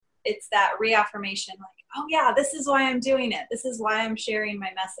it's that reaffirmation, like, oh yeah, this is why I'm doing it. This is why I'm sharing my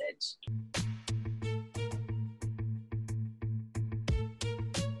message.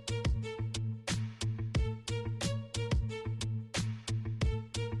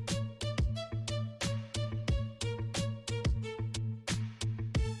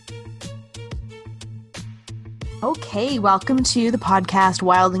 Okay, welcome to the podcast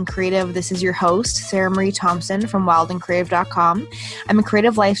Wild and Creative. This is your host, Sarah Marie Thompson from wildandcreative.com. I'm a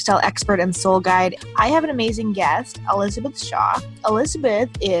creative lifestyle expert and soul guide. I have an amazing guest, Elizabeth Shaw. Elizabeth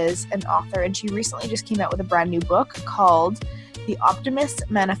is an author, and she recently just came out with a brand new book called The Optimist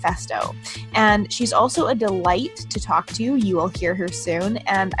Manifesto. And she's also a delight to talk to. You will hear her soon,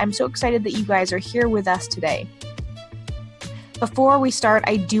 and I'm so excited that you guys are here with us today. Before we start,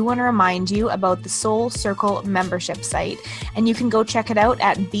 I do want to remind you about the Soul Circle membership site, and you can go check it out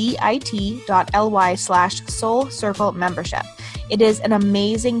at bit.ly/Soul Circle membership. It is an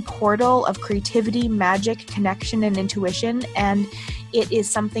amazing portal of creativity, magic, connection, and intuition, and it is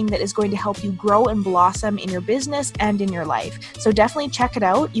something that is going to help you grow and blossom in your business and in your life. So definitely check it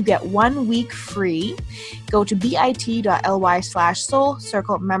out. You get 1 week free. Go to bit.ly/Soul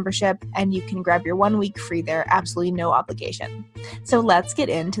Circle membership, and you can grab your 1 week free there. Absolutely no obligation. So let's get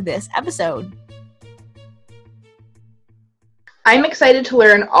into this episode. I'm excited to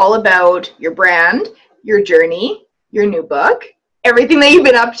learn all about your brand, your journey, your new book, everything that you've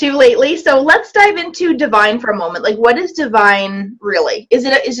been up to lately. So let's dive into Divine for a moment. Like, what is Divine really? Is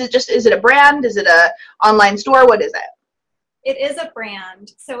it a brand? Is it a online store? What is it? It is a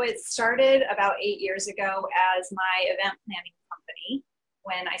brand. So it started about 8 years ago as my event planning company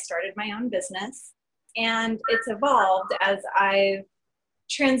when I started my own business. And it's evolved as I've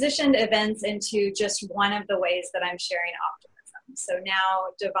transitioned events into just one of the ways that I'm sharing optimism. So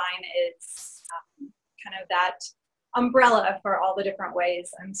now Divine is kind of that umbrella for all the different ways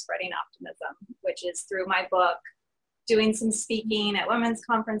I'm spreading optimism, which is through my book, doing some speaking at women's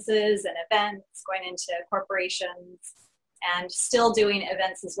conferences and events, going into corporations, and still doing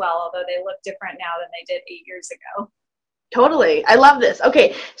events as well, although they look different now than they did 8 years ago. Totally. I love this.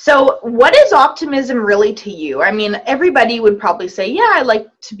 Okay, so what is optimism really to you? I mean, everybody would probably say, yeah, I like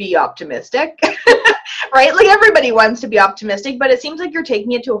to be optimistic, right? Like everybody wants to be optimistic, but it seems like you're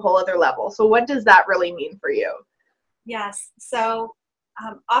taking it to a whole other level. So what does that really mean for you? Yes. So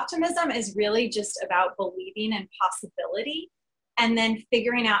optimism is really just about believing in possibility and then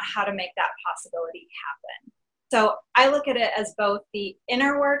figuring out how to make that possibility happen. So I look at it as both the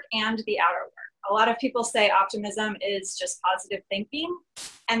inner work and the outer work. A lot of people say optimism is just positive thinking,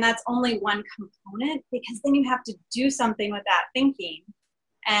 and that's only one component, because then you have to do something with that thinking.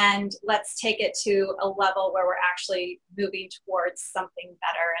 And let's take it to a level where we're actually moving towards something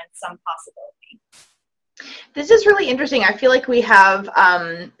better and some possibility. This is really interesting. I feel like we have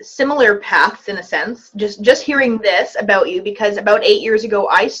similar paths in a sense, just hearing this about you, because about 8 years ago,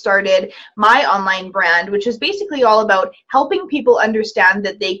 I started my online brand, which is basically all about helping people understand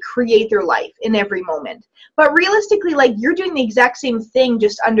that they create their life in every moment. But realistically, like, you're doing the exact same thing,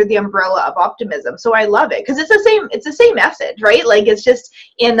 just under the umbrella of optimism. So I love it, because it's the same message, right? Like, it's just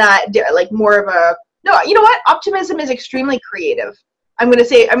in that, like, more of a, no, you know what? Optimism is extremely creative. I'm going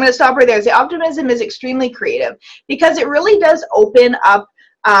to stop right there and say optimism is extremely creative, because it really does open up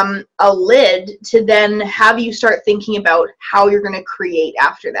a lid to then have you start thinking about how you're going to create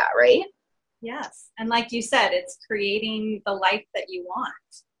after that, right? Yes. And like you said, it's creating the life that you want.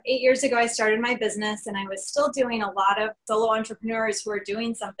 8 years ago, I started my business, and I was still doing a lot of solo entrepreneurs who are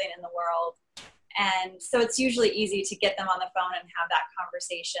doing something in the world. And so it's usually easy to get them on the phone and have that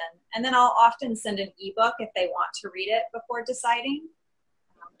conversation. And then I'll often send an ebook if they want to read it before deciding.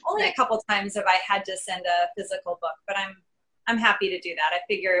 Only a couple times have I had to send a physical book, but I'm happy to do that. I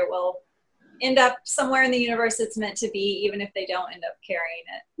figure it will end up somewhere in the universe it's meant to be, even if they don't end up carrying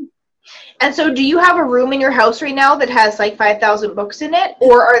it. And so do you have a room in your house right now that has like 5,000 books in it,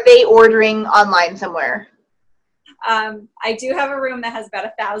 or are they ordering online somewhere? I do have a room that has about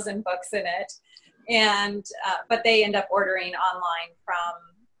 1,000 books in it, and but they end up ordering online from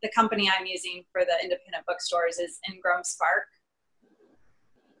the company I'm using for the independent bookstores is Ingrown Spark.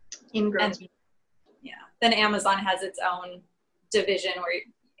 Ingrown. Yeah. Then Amazon has its own division where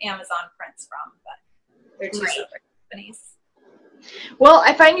Amazon prints from, but they're two separate companies. Well,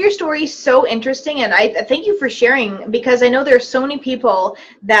 I find your story so interesting, and I thank you for sharing, because I know there are so many people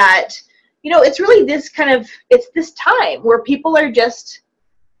that, you know, it's really it's this time where people are just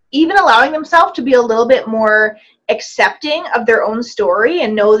even allowing themselves to be a little bit more accepting of their own story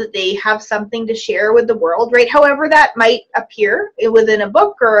and know that they have something to share with the world, right? However that might appear within a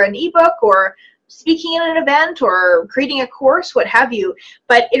book or an ebook or speaking at an event or creating a course, what have you.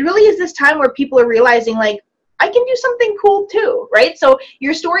 But it really is this time where people are realizing, like, I can do something cool too, right? So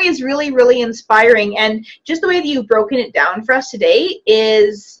your story is really, really inspiring. And just the way that you've broken it down for us today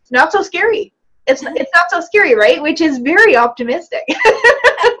is not so scary. It's not so scary, right? Which is very optimistic.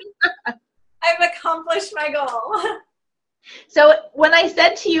 I've accomplished my goal. So when I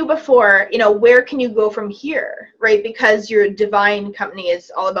said to you before, where can you go from here, right? Because your Divine company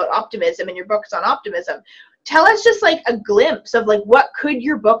is all about optimism and your book's on optimism. Tell us just like a glimpse of like, what could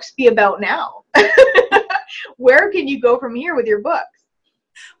your books be about now? Where can you go from here with your books?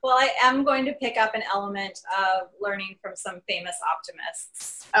 Well, I am going to pick up an element of learning from some famous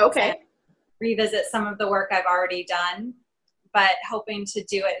optimists. Okay. Revisit some of the work I've already done, but hoping to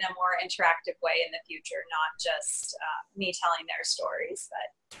do it in a more interactive way in the future, not just me telling their stories,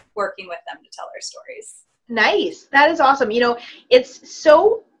 but working with them to tell their stories. Nice. That is awesome. It's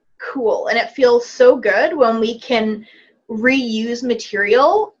so cool and it feels so good when we can reuse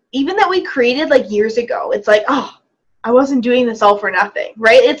material, even that we created like years ago. It's like, oh, I wasn't doing this all for nothing,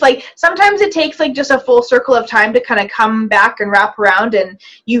 right? It's like sometimes it takes like just a full circle of time to kind of come back and wrap around and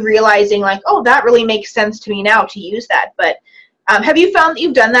you realizing like, oh, that really makes sense to me now to use that. But have you found that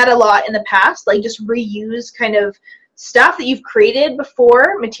you've done that a lot in the past? Like just reuse kind of stuff that you've created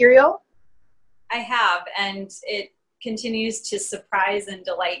before, material? I have, and it continues to surprise and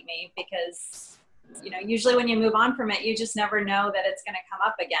delight me because, usually when you move on from it, you just never know that it's going to come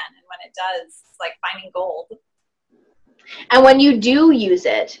up again. And when it does, it's like finding gold. And when you do use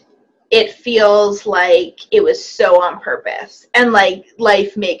it, it feels like it was so on purpose and like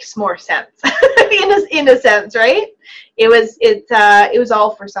life makes more sense in a sense, right? It was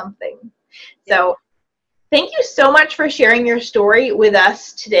all for something. So thank you so much for sharing your story with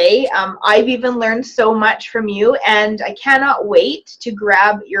us today. I've even learned so much from you and I cannot wait to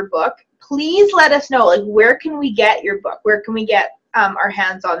grab your book. Please let us know, like, where can we get your book? Where can we get our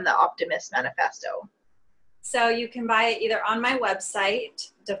hands on the Optimist Manifesto? So you can buy it either on my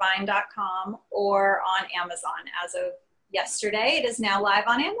website, divine.com, or on Amazon. As of yesterday, it is now live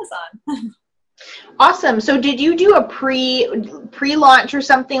on Amazon. Awesome. So did you do a pre-launch or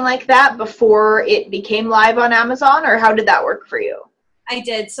something like that before it became live on Amazon, or how did that work for you? I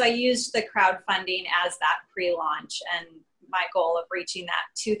did. So I used the crowdfunding as that pre-launch, and my goal of reaching that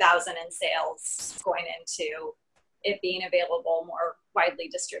 2,000 in sales going into it being available more widely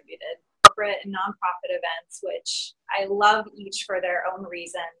distributed. Corporate and nonprofit events, which I love each for their own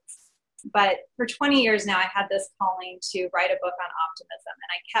reasons. But for 20 years now, I had this calling to write a book on optimism. And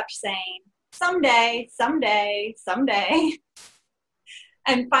I kept saying, someday, someday, someday.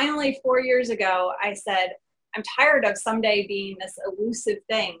 And finally, 4 years ago, I said, I'm tired of someday being this elusive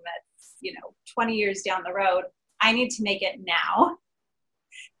thing that's, 20 years down the road. I need to make it now.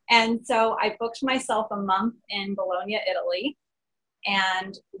 And so I booked myself a month in Bologna, Italy,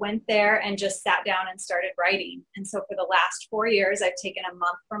 and went there and just sat down and started writing. And so for the last 4 years, I've taken a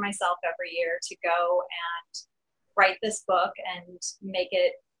month for myself every year to go and write this book and make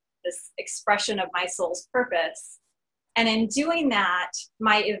it this expression of my soul's purpose. And in doing that,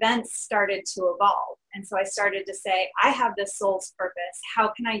 my events started to evolve. And so I started to say, I have this soul's purpose.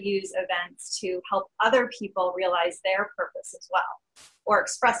 How can I use events to help other people realize their purpose as well, or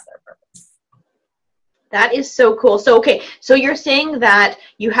express their purpose? That is so cool. So, okay, so you're saying that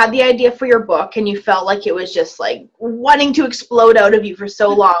you had the idea for your book and you felt like it was just like wanting to explode out of you for so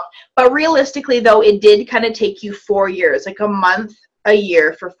long. But realistically, though, it did kind of take you 4 years, like a month a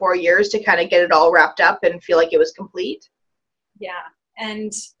year for 4 years to kind of get it all wrapped up and feel like it was complete. Yeah.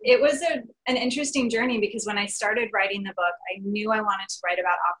 And it was an interesting journey because when I started writing the book, I knew I wanted to write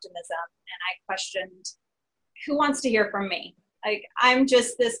about optimism. And I questioned, who wants to hear from me? Like, I'm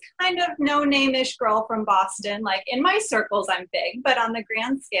just this kind of no-name-ish girl from Boston. Like, in my circles, I'm big, but on the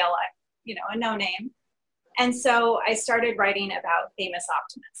grand scale, I'm, a no-name. And so I started writing about famous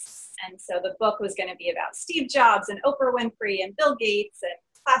optimists. And so the book was going to be about Steve Jobs and Oprah Winfrey and Bill Gates and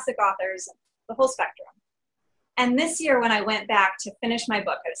classic authors and the whole spectrum. And this year, when I went back to finish my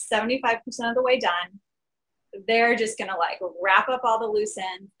book, I was 75% of the way done. They're just going to wrap up all the loose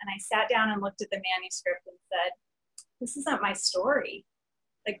ends. And I sat down and looked at the manuscript and said, this isn't my story.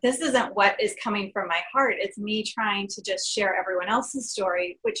 This isn't what is coming from my heart. It's me trying to just share everyone else's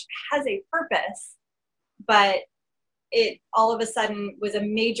story, which has a purpose. But it all of a sudden was a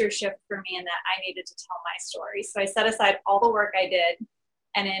major shift for me in that I needed to tell my story. So I set aside all the work I did.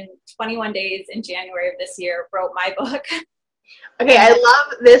 And in 21 days in January of this year, wrote my book. Okay, I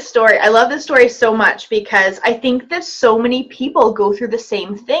love this story. I love this story so much because I think that so many people go through the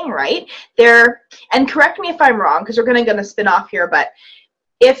same thing, right? And correct me if I'm wrong, because we're going to spin off here, but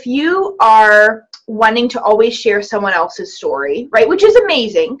if you are wanting to always share someone else's story, right? Which is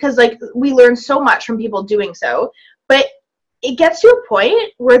amazing because like we learn so much from people doing so, but it gets to a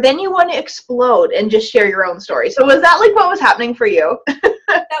point where then you want to explode and just share your own story. So was that like what was happening for you?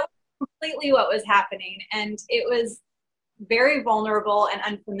 That was completely what was happening. And it was very vulnerable and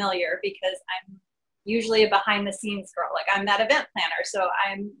unfamiliar because I'm usually a behind the scenes girl. Like I'm that event planner. So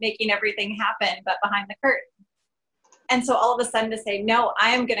I'm making everything happen, but behind the curtain. And so all of a sudden to say, no, I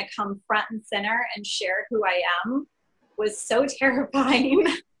am going to come front and center and share who I am was so terrifying.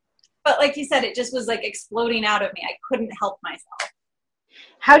 But like you said, it just was like exploding out of me. I couldn't help myself.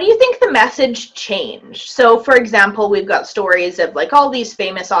 How do you think the message changed? So, for example, we've got stories of like all these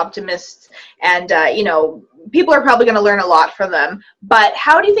famous optimists and, people are probably going to learn a lot from them. But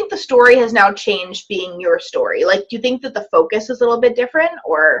how do you think the story has now changed being your story? Like, do you think that the focus is a little bit different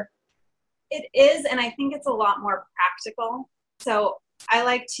or? It is, and I think it's a lot more practical. So I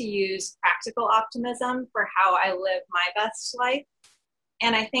like to use practical optimism for how I live my best life.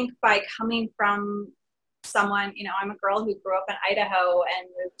 And I think by coming from someone, I'm a girl who grew up in Idaho and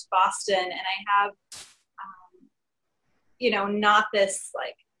moved to Boston, and I have, not this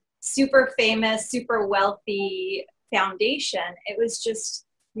like super famous, super wealthy foundation. It was just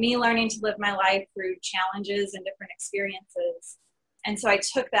me learning to live my life through challenges and different experiences. And so I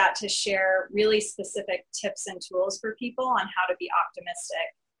took that to share really specific tips and tools for people on how to be optimistic.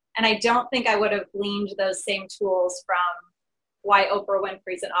 And I don't think I would have gleaned those same tools from why Oprah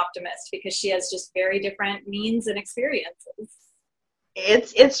Winfrey's an optimist, because she has just very different means and experiences.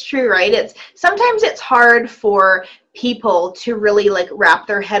 It's true, right? Sometimes it's hard for people to really like wrap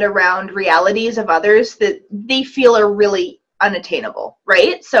their head around realities of others that they feel are really unattainable,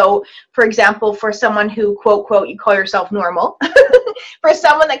 right? So, for example, for someone who, quote, quote, you call yourself normal, for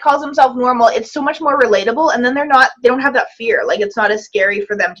someone that calls themselves normal, it's so much more relatable, and then they don't have that fear. Like, it's not as scary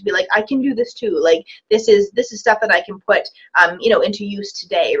for them to be like, I can do this too. Like, this is stuff that I can put, into use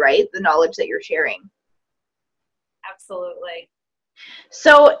today, right? The knowledge that you're sharing. Absolutely.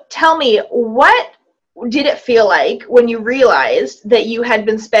 So tell me, what did it feel like when you realized that you had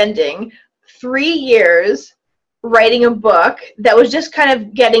been spending 3 years writing a book that was just kind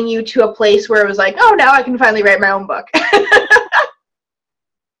of getting you to a place where it was like, oh, now I can finally write my own book?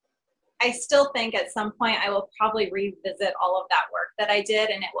 I still think at some point I will probably revisit all of that work that I did,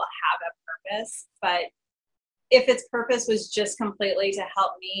 and it will have a purpose. But if its purpose was just completely to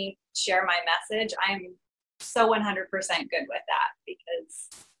help me share my message, I'm so 100% good with that, because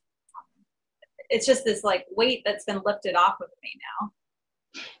it's just this like weight that's been lifted off of me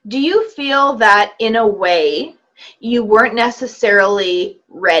now. Do you feel that in a way you weren't necessarily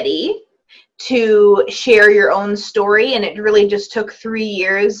ready to share your own story, and it really just took 3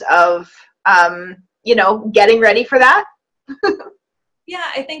 years of, getting ready for that? Yeah,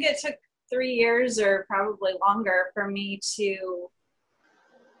 I think it took 3 years or probably longer for me to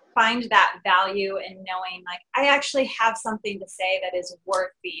find that value in knowing like I actually have something to say that is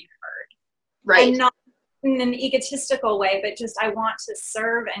worth being heard. Right. And not in an egotistical way, but just I want to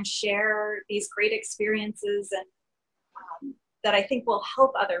serve and share these great experiences and that I think will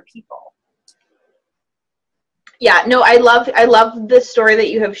help other people. Yeah, no, I love the story that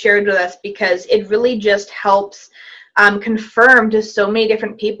you have shared with us, because it really just helps confirm to so many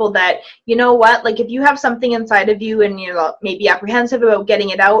different people that, you know what, like if you have something inside of you and maybe apprehensive about getting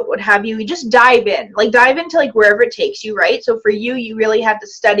it out, what have you, you just dive into like wherever it takes you, right? So for you really had to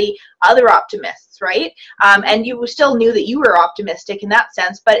study other optimists, right? And you still knew that you were optimistic in that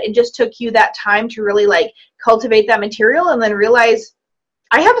sense, but it just took you that time to really like cultivate that material and then realize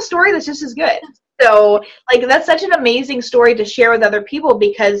I have a story that's just as good. So like that's such an amazing story to share with other people,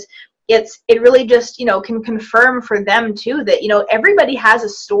 because it really just, can confirm for them too that, everybody has a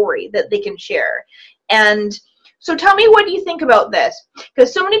story that they can share. And so tell me, what do you think about this?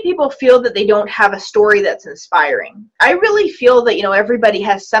 Because so many people feel that they don't have a story that's inspiring. I really feel that, everybody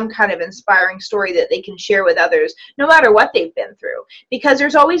has some kind of inspiring story that they can share with others, no matter what they've been through. Because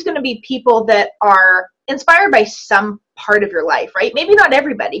there's always going to be people that are inspired by some part of your life, right? Maybe not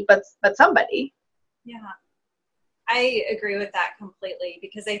everybody, but somebody. Yeah. I agree with that completely,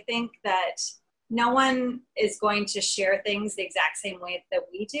 because I think that no one is going to share things the exact same way that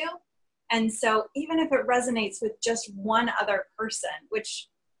we do. And so even if it resonates with just one other person, which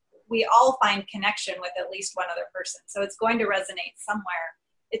we all find connection with at least one other person, so it's going to resonate somewhere,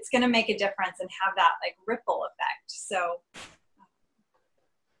 it's going to make a difference and have that like ripple effect. So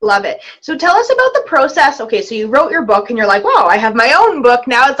love it. So tell us about the process. Okay, so you wrote your book and you're like, wow, I have my own book.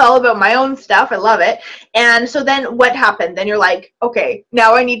 Now it's all about my own stuff. I love it. And so then what happened? Then you're like, okay,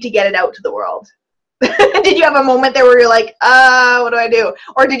 now I need to get it out to the world. Did you have a moment there where you're like, what do I do?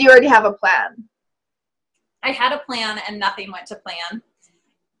 Or did you already have a plan? I had a plan and nothing went to plan,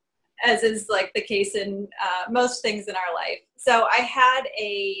 as is like the case in most things in our life. So I had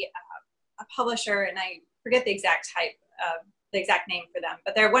a publisher, and I forget the exact name for them,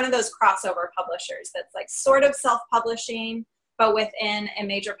 but they're one of those crossover publishers that's like sort of self-publishing, but within a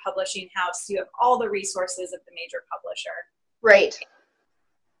major publishing house, you have all the resources of the major publisher. Right.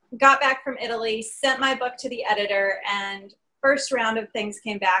 Got back from Italy, sent my book to the editor, and first round of things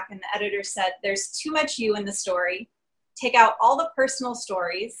came back, and the editor said, there's too much you in the story. Take out all the personal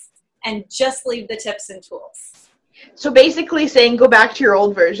stories and just leave the tips and tools. So basically saying, go back to your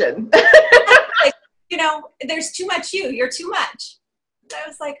old version. Like, you know, there's too much you. You're too much. I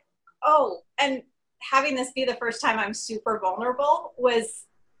was like, oh, and having this be the first time I'm super vulnerable was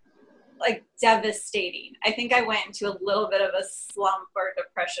like devastating. I think I went into a little bit of a slump or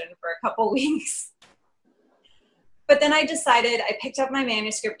depression for a couple weeks. But then I decided, I picked up my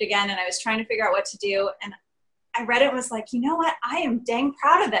manuscript again, and I was trying to figure out what to do. And I read it and was like, you know what? I am dang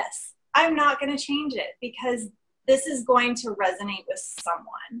proud of this. I'm not going to change it because this is going to resonate with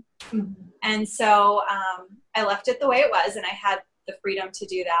someone. Mm-hmm. And so I left it the way it was, and I had the freedom to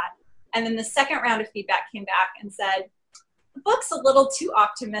do that. And then the second round of feedback came back and said, the book's a little too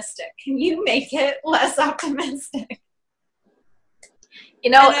optimistic. Can you make it less optimistic?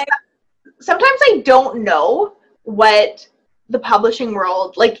 You know, sometimes I don't know what the publishing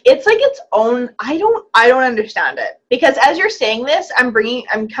world, like it's like its own, I don't understand it, because as you're saying this,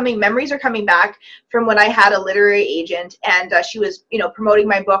 memories are coming back from when I had a literary agent, and she was, you know, promoting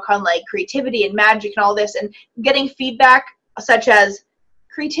my book on like creativity and magic and all this, and getting feedback such as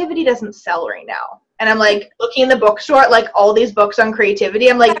creativity doesn't sell right now. And I'm like looking in the bookstore at like all these books on creativity.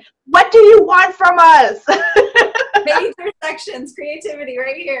 I'm like, what do you want from us? Major sections, creativity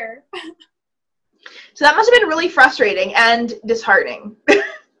right here. So that must have been really frustrating and disheartening.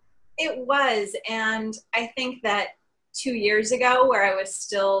 It was. And I think that 2 years ago, where I was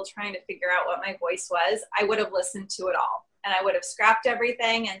still trying to figure out what my voice was, I would have listened to it all. And I would have scrapped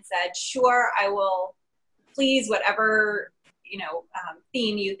everything and said, sure, I will please whatever, you know,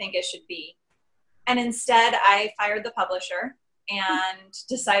 theme you think it should be. And instead, I fired the publisher and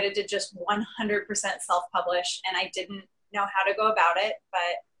decided to just 100% self-publish. And I didn't know how to go about it, but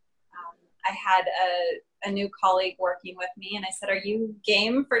I had a new colleague working with me, and I said, are you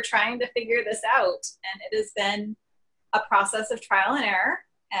game for trying to figure this out? And it has been a process of trial and error,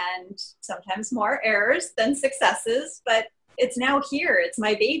 and sometimes more errors than successes, but it's now here. It's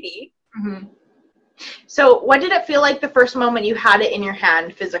my baby. Mm-hmm. So what did it feel like the first moment you had it in your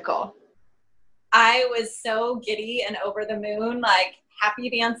hand, physical? I was so giddy and over the moon, like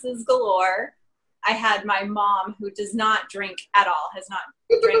happy dances galore. I had my mom, who does not drink at all, has not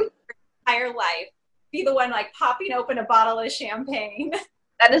drank entire life, be the one like popping open a bottle of champagne.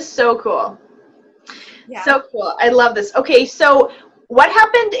 That is so cool. Yeah. So cool. I love this. Okay, so what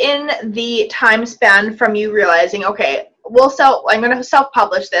happened in the time span from you realizing, okay, I'm going to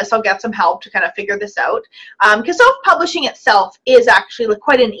self-publish this. I'll get some help to kind of figure this out. Because self-publishing itself is actually like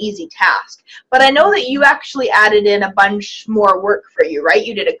quite an easy task. But I know that you actually added in a bunch more work for you, right?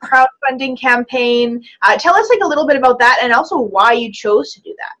 You did a crowdfunding campaign. Tell us like a little bit about that, and also why you chose to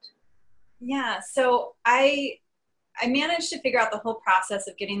do that. Yeah, so I managed to figure out the whole process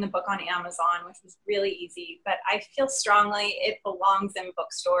of getting the book on Amazon, which was really easy, but I feel strongly it belongs in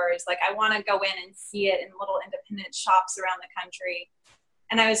bookstores. Like, I want to go in and see it in little independent shops around the country.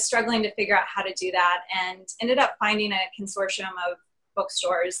 And I was struggling to figure out how to do that, and ended up finding a consortium of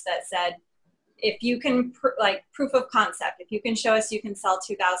bookstores that said, if you can, proof of concept, if you can show us you can sell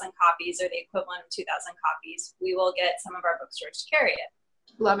 2,000 copies or the equivalent of 2,000 copies, we will get some of our bookstores to carry it.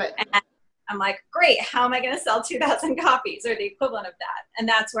 Love it. And I'm like, great, how am I going to sell 2,000 copies or the equivalent of that? And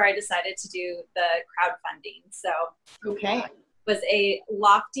that's where I decided to do the crowdfunding. So okay, it was a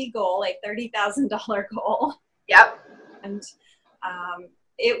lofty goal, a $30,000 goal. Yep. And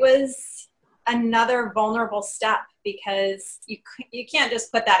it was another vulnerable step, because you can't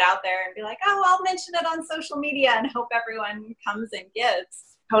just put that out there and be like, oh, I'll mention it on social media and hope everyone comes and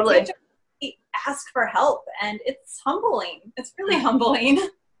gives. Totally. You have to ask for help, and it's humbling. It's really humbling.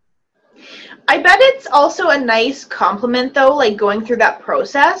 I bet it's also a nice compliment, though, like going through that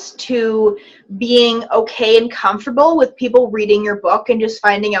process to being okay and comfortable with people reading your book and just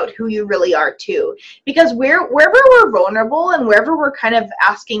finding out who you really are too. Because wherever we're vulnerable and wherever we're kind of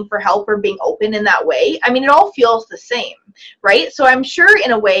asking for help or being open in that way, I mean, it all feels the same, right? So I'm sure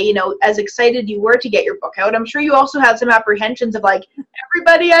in a way, you know, as excited you were to get your book out, I'm sure you also had some apprehensions of like,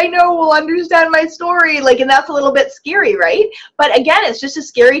 everybody I know will understand my story, like, and that's a little bit scary, right? But again, it's just as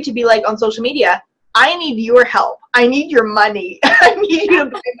scary to be like on social media, I need your help. I need your money. I need you to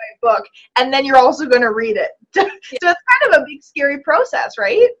buy my book. And then you're also going to read it. So it's kind of a big, scary process,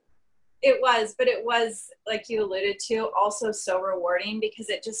 right? It was, but it was, like you alluded to, also so rewarding because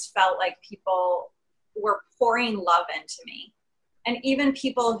it just felt like people were pouring love into me. And even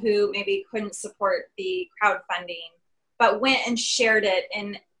people who maybe couldn't support the crowdfunding, but went and shared it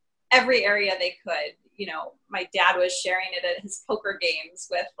in every area they could. You know, my dad was sharing it at his poker games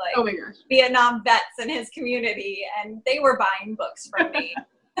with like Vietnam vets in his community, and they were buying books from me.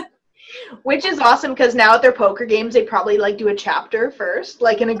 Which is awesome because now at their poker games, they probably like do a chapter first,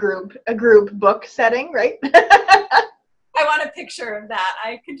 like in a group book setting, right? I want a picture of that.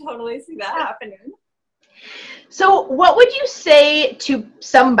 I could totally see that happening. So what would you say to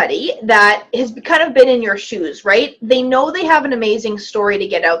somebody that has kind of been in your shoes, right? They know they have an amazing story to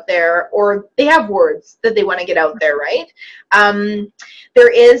get out there, or they have words that they want to get out there, right?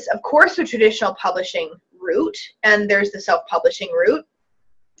 There is, of course, the traditional publishing route, and there's the self-publishing route.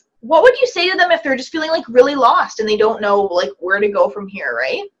 What would you say to them if they're just feeling like really lost and they don't know like where to go from here,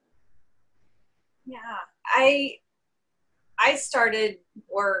 right? Yeah, I started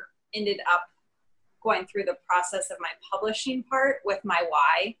or ended up going through the process of my publishing part with my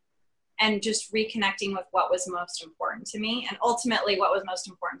why and just reconnecting with what was most important to me. And ultimately what was most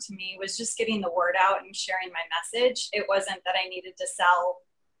important to me was just getting the word out and sharing my message. It wasn't that I needed to sell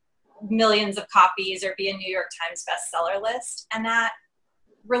millions of copies or be a New York Times bestseller list. And that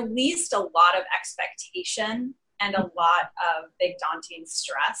released a lot of expectation and a lot of big daunting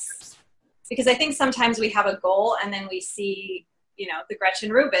stress. Because I think sometimes we have a goal and then we see, you know, the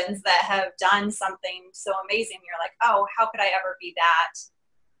Gretchen Rubins that have done something so amazing. You're like, oh, how could I ever be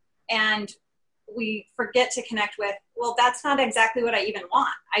that? And we forget to connect with, well, that's not exactly what I even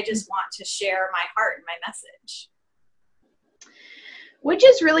want. I just want to share my heart and my message. Which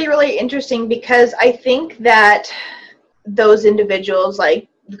is really, really interesting because I think that those individuals like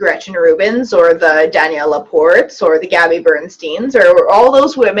Gretchen Rubins or the Danielle Laportes or the Gabby Bernsteins or all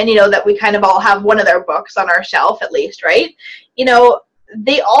those women, you know, that we kind of all have one of their books on our shelf at least, right? You know,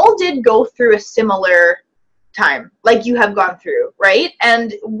 they all did go through a similar time like you have gone through, right?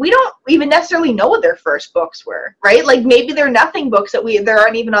 And we don't even necessarily know what their first books were, right? Like maybe they're nothing books that there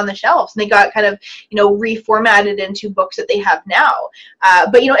aren't even on the shelves and they got kind of, you know, reformatted into books that they have now.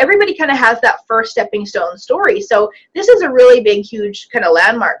 But, you know, everybody kind of has that first stepping stone story. So this is a really big, huge kind of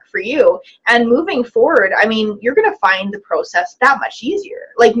landmark for you. And moving forward, I mean, you're going to find the process that much easier,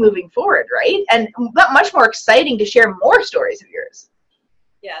 like moving forward, right? And that much more exciting to share more stories of yours.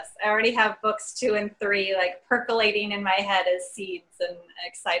 Yes, I already have books 2 and 3 like percolating in my head as seeds and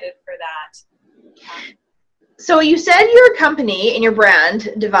excited for that. So you said your company and your brand,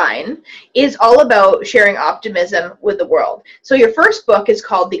 Divine, is all about sharing optimism with the world. So your first book is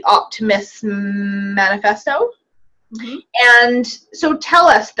called The Optimism Manifesto. Mm-hmm. And so tell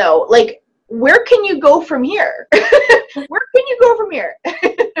us though, like, where can you go from here? Where can you go from here?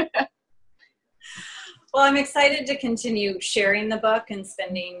 Well, I'm excited to continue sharing the book and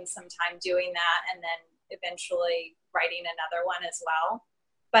spending some time doing that and then eventually writing another one as well.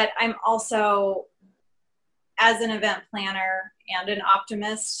 But I'm also, as an event planner and an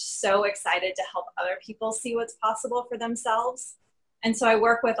optimist, so excited to help other people see what's possible for themselves. And so I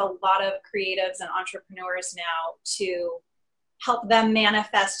work with a lot of creatives and entrepreneurs now to help them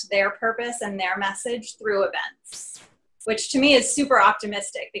manifest their purpose and their message through events, which to me is super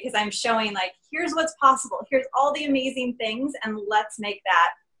optimistic because I'm showing like, here's what's possible. Here's all the amazing things. And let's make that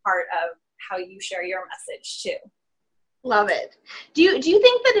part of how you share your message too. Love it. Do you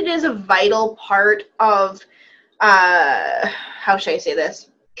think that it is a vital part of, how should I say this?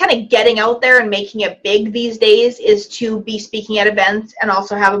 Kind of getting out there and making it big these days is to be speaking at events and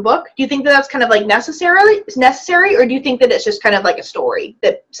also have a book? Do you think that that's kind of like necessary, or do you think that it's just kind of like a story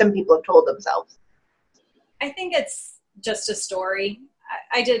that some people have told themselves? I think it's just a story.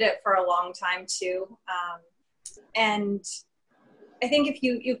 I did it for a long time too. And I think if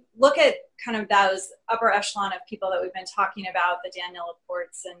you look at kind of those upper echelon of people that we've been talking about, the Danielle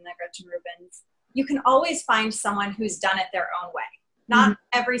Laportes and the Gretchen Rubins, you can always find someone who's done it their own way. Not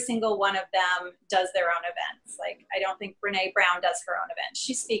every single one of them does their own events. Like, I don't think Brene Brown does her own events.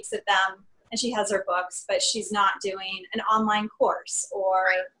 She speaks at them and she has her books, but she's not doing an online course or,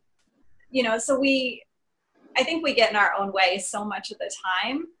 you know, so I think we get in our own way so much of the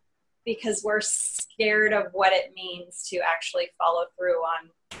time because we're scared of what it means to actually follow through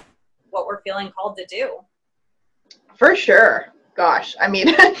on what we're feeling called to do. For sure. Gosh, I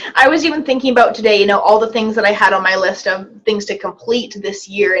mean, I was even thinking about today, you know, all the things that I had on my list of things to complete this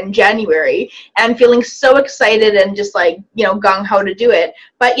year in January, and feeling so excited and just like, you know, gung-ho to do it.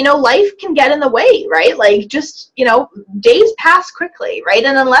 But, you know, life can get in the way, right? Like just, you know, days pass quickly, right?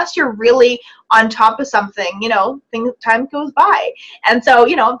 And unless you're really on top of something, you know, time goes by. And so,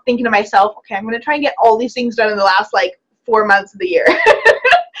 you know, I'm thinking to myself, okay, I'm going to try and get all these things done in the last like 4 months of the year.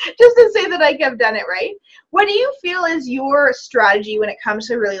 Just to say that I have done it, right? What do you feel is your strategy when it comes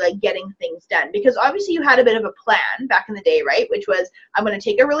to really like getting things done? Because obviously you had a bit of a plan back in the day, right? Which was, I'm going to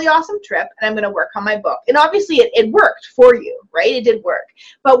take a really awesome trip and I'm going to work on my book. And obviously it worked for you, right? It did work.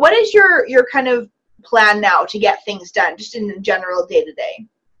 But what is your kind of plan now to get things done, just in general day to day?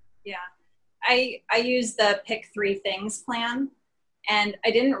 Yeah, I use the pick 3 things plan, and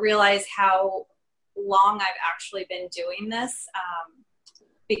I didn't realize how long I've actually been doing this.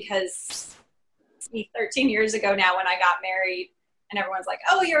 Because 13 years ago now when I got married, and everyone's like,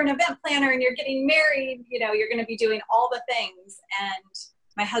 oh, you're an event planner and you're getting married, you know, you're going to be doing all the things. And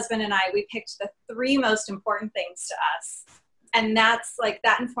my husband and I, we picked the 3 most important things to us. And that's like,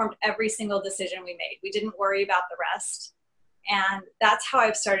 that informed every single decision we made. We didn't worry about the rest. And that's how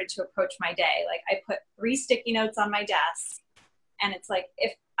I've started to approach my day. Like I put 3 sticky notes on my desk, and it's like,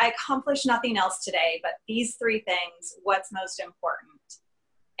 if I accomplish nothing else today, but these 3 things, what's most important?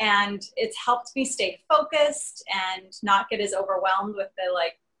 And it's helped me stay focused and not get as overwhelmed with the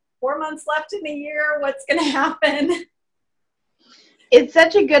like 4 months left in the year. What's going to happen? It's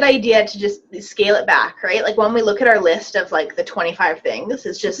such a good idea to just scale it back, right? Like when we look at our list of like the 25 things,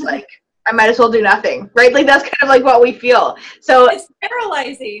 it's just like, I might as well do nothing, right? Like that's kind of like what we feel. So it's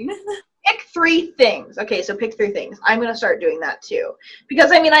paralyzing. Pick 3 things. Okay, so pick 3 things. I'm going to start doing that too.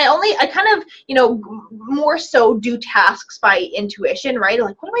 Because I mean, I kind of, you know, more so do tasks by intuition, right?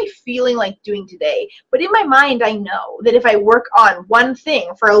 Like, what am I feeling like doing today? But in my mind, I know that if I work on one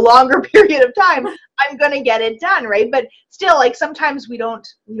thing for a longer period of time, I'm going to get it done, right? But still, like sometimes we don't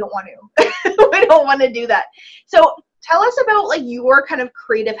want to. We don't want to do that. So tell us about like your kind of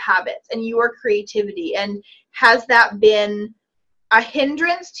creative habits and your creativity, and has that been a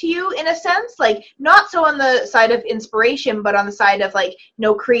hindrance to you in a sense? Like not so on the side of inspiration, but on the side of like, you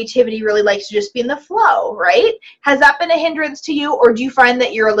know, creativity really likes to just be in the flow, right? Has that been a hindrance to you, or do you find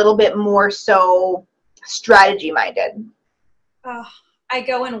that you're a little bit more so strategy minded? I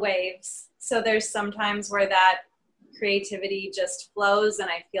go in waves. So there's sometimes where that creativity just flows and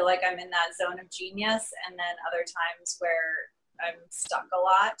I feel like I'm in that zone of genius, and then other times where I'm stuck a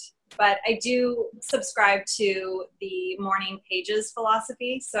lot. But I do subscribe to the morning pages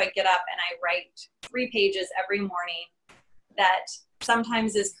philosophy. So I get up and I write 3 pages every morning that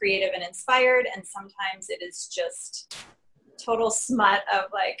sometimes is creative and inspired, and sometimes it is just total smut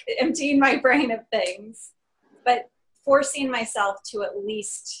of like emptying my brain of things. But forcing myself to at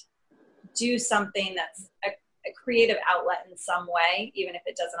least do something that's a creative outlet in some way, even if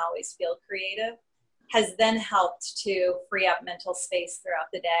it doesn't always feel creative, has then helped to free up mental space throughout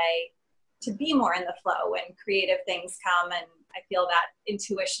the day to be more in the flow when creative things come. And I feel that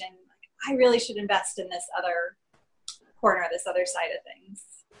intuition, I really should invest in this other corner, this other side of things.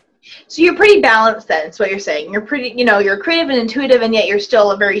 So you're pretty balanced then, is what you're saying. You're pretty, you know, you're creative and intuitive, and yet you're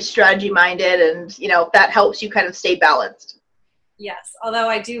still a very strategy minded, and, you know, that helps you kind of stay balanced. Yes, although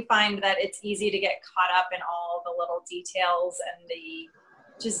I do find that it's easy to get caught up in all the little details and the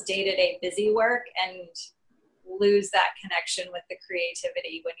just day-to-day busy work and lose that connection with the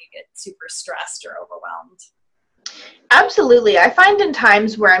creativity when you get super stressed or overwhelmed. Absolutely. I find in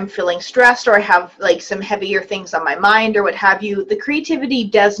times where I'm feeling stressed or I have like some heavier things on my mind or what have you, the creativity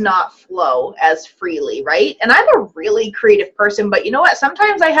does not flow as freely, right? And I'm a really creative person, but you know what?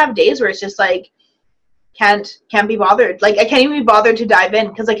 Sometimes I have days where it's just like, can't be bothered. Like I can't even be bothered to dive in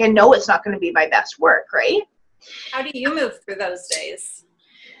because like I know it's not going to be my best work, right? How do you move through those days?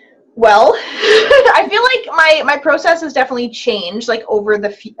 Well, I feel like my process has definitely changed like over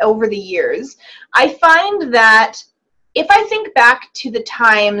the years. I find that if I think back to the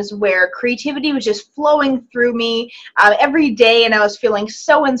times where creativity was just flowing through me every day and I was feeling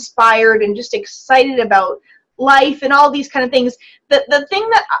so inspired and just excited about life and all these kind of things, the thing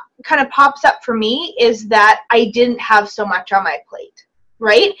that kind of pops up for me is that I didn't have so much on my plate.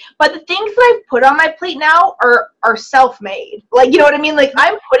 Right? But the things that I've put on my plate now are self-made. Like, you know what I mean? Like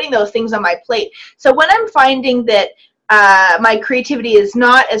I'm putting those things on my plate. So when I'm finding that my creativity is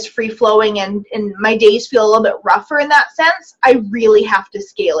not as free-flowing and my days feel a little bit rougher in that sense, I really have to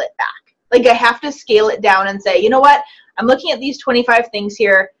scale it back. Like I have to scale it down and say, you know what? I'm looking at these 25 things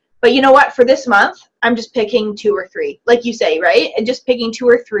here, but you know what? For this month, I'm just picking 2 or 3, like you say, right? And just picking 2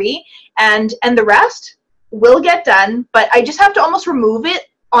 or 3 and the rest, will get done, but I just have to almost remove it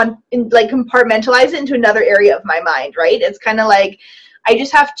compartmentalize it into another area of my mind, right? It's kind of like I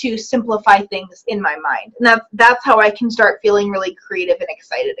just have to simplify things in my mind. And that's how I can start feeling really creative and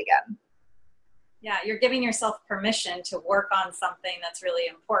excited again. Yeah, you're giving yourself permission to work on something that's really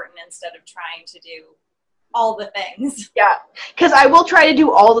important instead of trying to do all the things. Yeah, because I will try to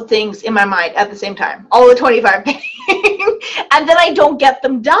do all the things in my mind at the same time, all the 25 things, and then I don't get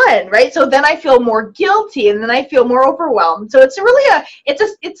them done, right? So then I feel more guilty, and then I feel more overwhelmed. So it's really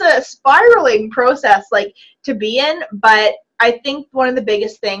it's a spiraling process, like, to be in. But I think one of the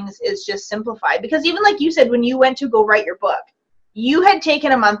biggest things is just simplify, because even like you said, when you went to go write your book, you had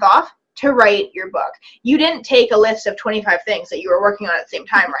taken a month off to write your book. You didn't take a list of 25 things that you were working on at the same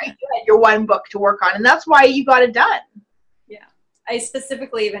time, right? You had your one book to work on, and that's why you got it done. Yeah. I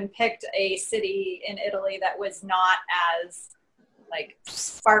specifically even picked a city in Italy that was not as like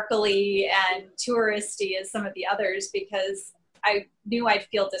sparkly and touristy as some of the others, because I knew I'd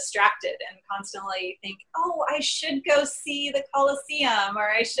feel distracted and constantly think, oh, I should go see the Colosseum, or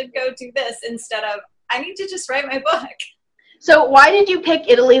I should go do this, instead of, I need to just write my book. So why did you pick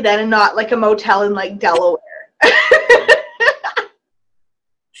Italy then and not like a motel in like Delaware?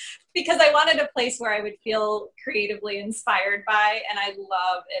 Because I wanted a place where I would feel creatively inspired by, and I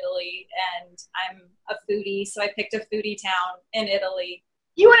love Italy, and I'm a foodie, so I picked a foodie town in Italy.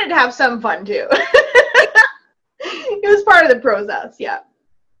 You wanted to have some fun too. It was part of the process, yeah.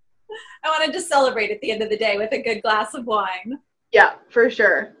 I wanted to celebrate at the end of the day with a good glass of wine. Yeah, for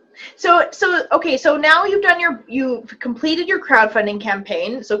sure. So okay, so now you've completed your crowdfunding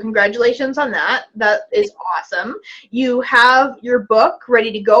campaign. So congratulations on that. That is awesome. You have your book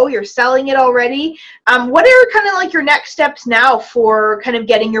ready to go. You're selling it already. What are kind of like your next steps now for kind of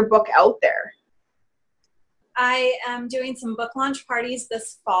getting your book out there? I am doing some book launch parties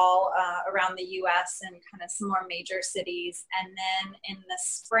this fall around the U.S. and kind of some more major cities. And then in the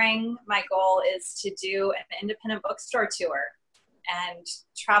spring, my goal is to do an independent bookstore tour and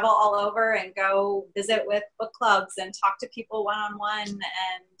travel all over and go visit with book clubs and talk to people one-on-one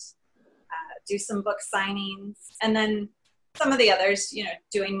and do some book signings. And then some of the others,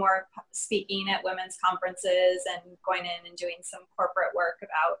 doing more speaking at women's conferences and going in and doing some corporate work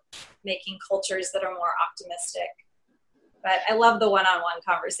about making cultures that are more optimistic. But I love the one-on-one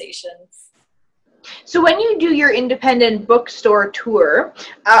conversations. So when you do your independent bookstore tour,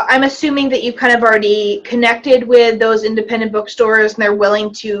 I'm assuming that you've kind of already connected with those independent bookstores and they're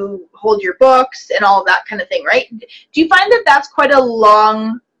willing to hold your books and all of that kind of thing, right? Do you find that that's quite a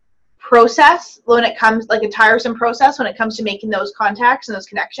long process when it comes, like a tiresome process when it comes to making those contacts and those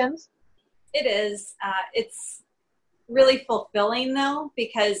connections? It is. It's really fulfilling though,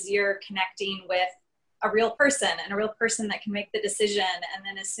 because you're connecting with a real person and a real person that can make the decision. And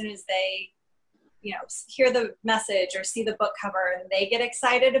then as soon as they hear the message or see the book cover and they get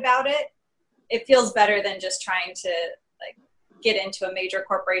excited about it, it feels better than just trying to like get into a major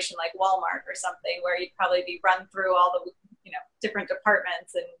corporation like Walmart or something, where you'd probably be run through all the different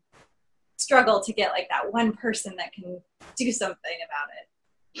departments and struggle to get like that one person that can do something about it.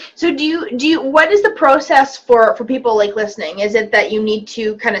 So do you what is the process for people like listening? Is it that you need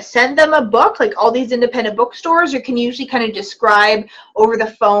to kind of send them a book, like all these independent bookstores, or can you usually kind of describe over the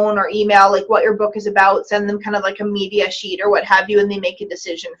phone or email like what your book is about, send them kind of like a media sheet or what have you, and they make a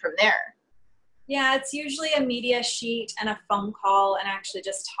decision from there? Yeah, it's usually a media sheet and a phone call and actually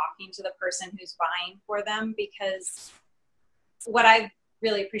just talking to the person who's buying for them, because what I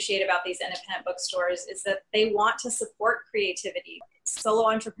really appreciate about these independent bookstores is that they want to support creativity, solo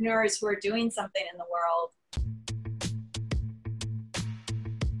entrepreneurs who are doing something in the world.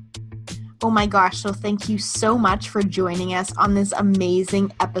 Oh my gosh, so thank you so much for joining us on this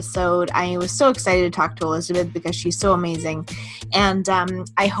amazing episode. I was so excited to talk to Elizabeth because she's so amazing. And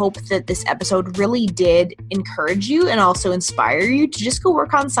I hope that this episode really did encourage you and also inspire you to just go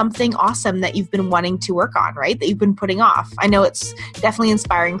work on something awesome that you've been wanting to work on, right? That you've been putting off. I know it's definitely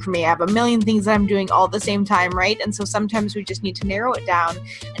inspiring for me. I have a million things that I'm doing all at the same time, right? And so sometimes we just need to narrow it down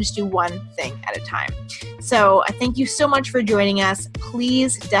and just do one thing at a time. So I thank you so much for joining us.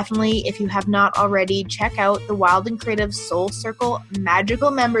 Please definitely, if you have not already, check out the Wild and Creative Soul Circle magical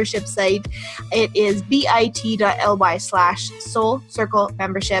membership site. It is bit.ly/Soul Circle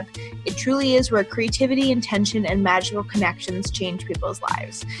membership. It truly is where creativity, intention, and magical connections change people's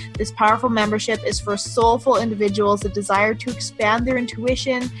lives. This powerful membership is for soulful individuals that desire to expand their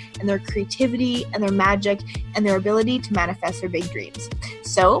intuition and their creativity and their magic and their ability to manifest their big dreams.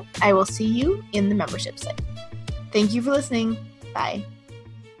 So I will see you in the membership site. Thank you for listening. Bye.